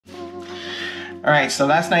Alright, so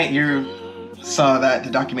last night you saw that the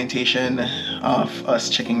documentation of us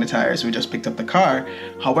checking the tires, we just picked up the car.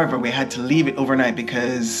 However, we had to leave it overnight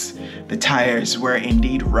because the tires were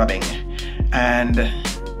indeed rubbing. And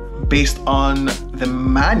based on the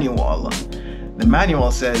manual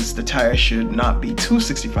says the tire should not be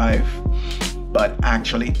 265, but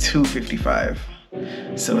actually 255.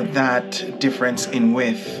 So that difference in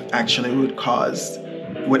width actually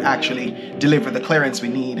would actually deliver the clearance we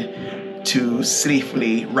need to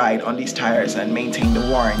safely ride on these tires and maintain the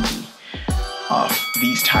warranty of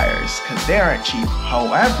these tires, because they aren't cheap.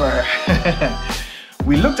 However,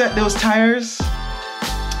 we looked at those tires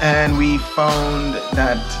and we found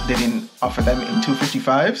that they didn't offer them in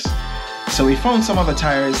 255s. So we found some other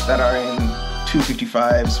tires that are in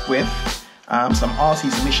 255s with some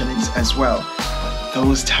all-season Michelins as well. But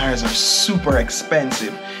those tires are super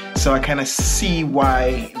expensive. So I kind of see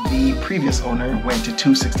why the previous owner went to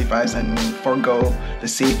 265s and forego the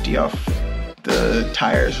safety of the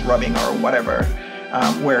tires rubbing or whatever,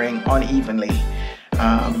 wearing unevenly.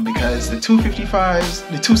 Because the 255s,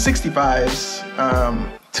 the 265s,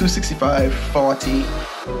 265 40,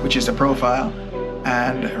 which is the profile,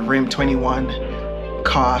 and rim 21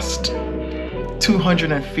 cost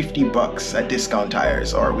 $250 at Discount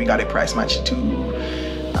Tires, or we got it price matched to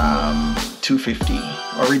 $250.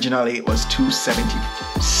 Originally it was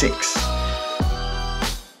 $276.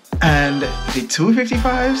 And the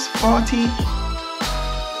 255s, 40,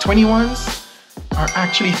 21s are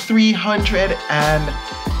actually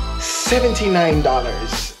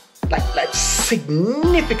 $379. That's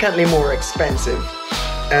significantly more expensive.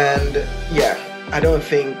 And yeah, I don't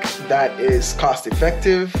think that is cost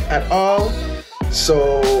effective at all.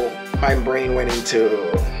 So my brain went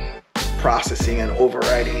into processing and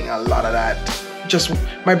overriding a lot of that.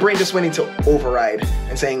 My brain just went into override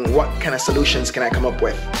and saying, what kind of solutions can I come up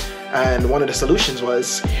with? And one of the solutions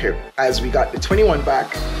was, here, as we got the 21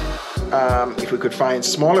 back, if we could find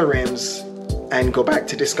smaller rims and go back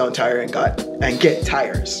to Discount Tire and get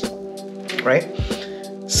tires, right?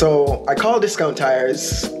 So I called Discount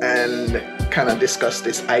Tires and kind of discussed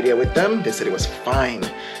this idea with them. They said it was fine.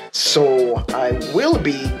 So I will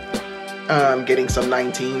be getting some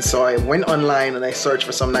 19s. So I went online and I searched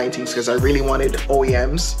for some 19s because I really wanted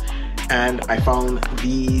OEMs, and I found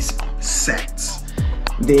these sets.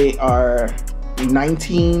 They are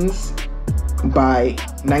 19s by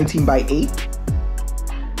 19 by 8,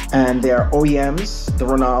 and they are OEMs, the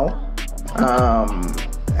Ronald.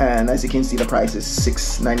 And as you can see, the price is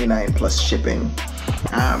 $6.99 plus shipping.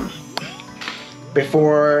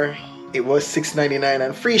 Before it was $6.99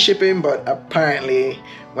 and free shipping, but apparently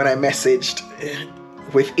when I messaged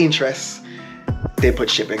with interest, they put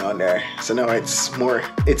shipping on there. So now it's more,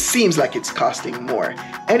 it seems like it's costing more.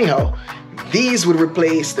 Anyhow, these would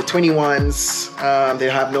replace the 21s. They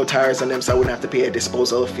have no tires on them, so I wouldn't have to pay a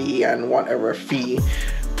disposal fee and whatever fee,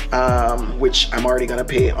 which I'm already gonna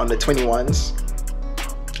pay on the 21s.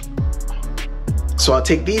 So I'll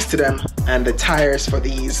take these to them, and the tires for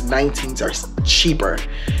these 19s are cheaper.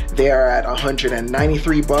 They are at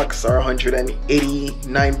 $193 or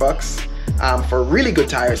 $189. For really good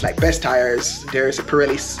tires, like best tires, there's a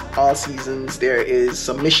Pirelli All Seasons, there is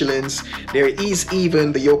some Michelins, there is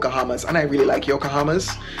even the Yokohamas, and I really like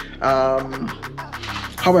Yokohamas.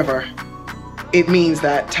 However, it means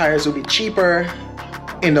that tires will be cheaper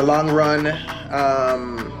in the long run,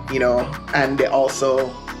 you know, and they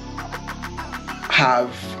also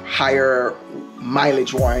have higher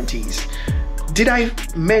mileage warranties. Did I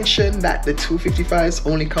mention that the 255s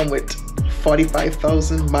only come with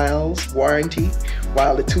 45,000 miles warranty,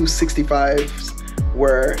 while the 265s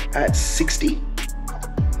were at 60?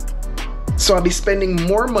 So I'll be spending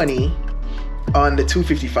more money on the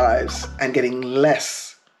 255s and getting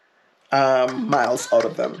less miles out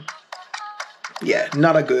of them. Yeah,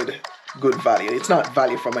 not a good value. It's not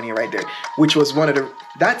value for money right there, which was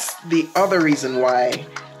that's the other reason why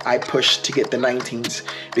I pushed to get the 19s,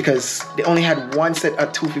 because they only had one set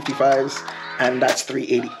at 255s, and that's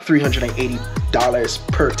 $380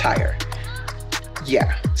 per tire.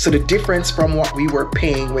 Yeah, so the difference from what we were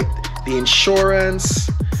paying with the insurance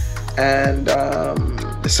and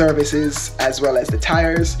the services as well as the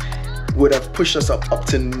tires would have pushed us up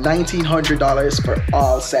to $1,900 for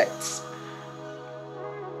all sets,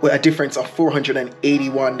 with a difference of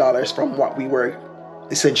 $481 from what we were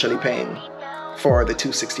essentially paying for the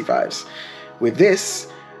 265s. With this,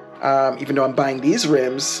 even though I'm buying these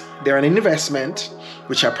rims, they're an investment,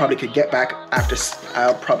 which I probably could get back after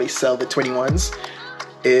I'll probably sell the 21s,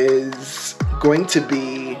 is going to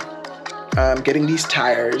be getting these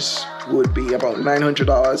tires would be about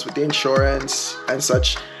 $900 with the insurance and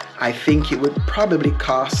such. I think it would probably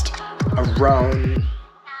cost around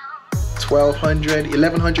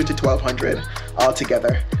 1100 to 1200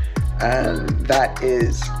 altogether, and that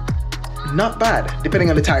is not bad depending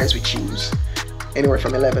on the tires we choose, anywhere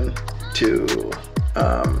from 11 to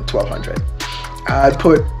 1200. I'll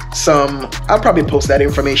probably post that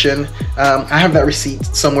information. I have that receipt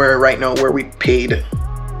somewhere right now where we paid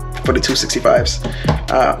for the 265s.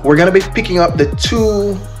 We're gonna be picking up the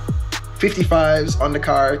 255s on the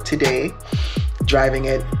car today, driving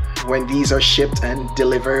it. When these are shipped and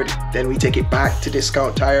delivered, then we take it back to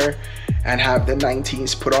Discount Tire and have the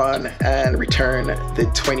 19s put on and return the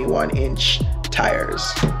 21-inch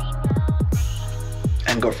tires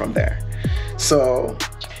and go from there. So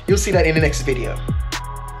you'll see that in the next video.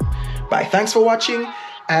 Bye. Thanks for watching,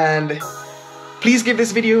 and please give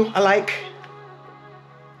this video a like.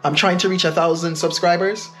 I'm trying to reach 1,000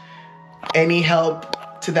 subscribers. Any help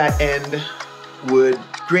to that end would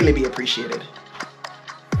greatly be appreciated.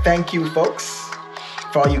 Thank you, folks,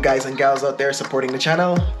 for all you guys and gals out there supporting the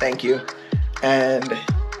channel. Thank you, and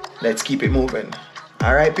let's keep it moving.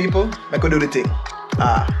 All right, people, make we do the thing.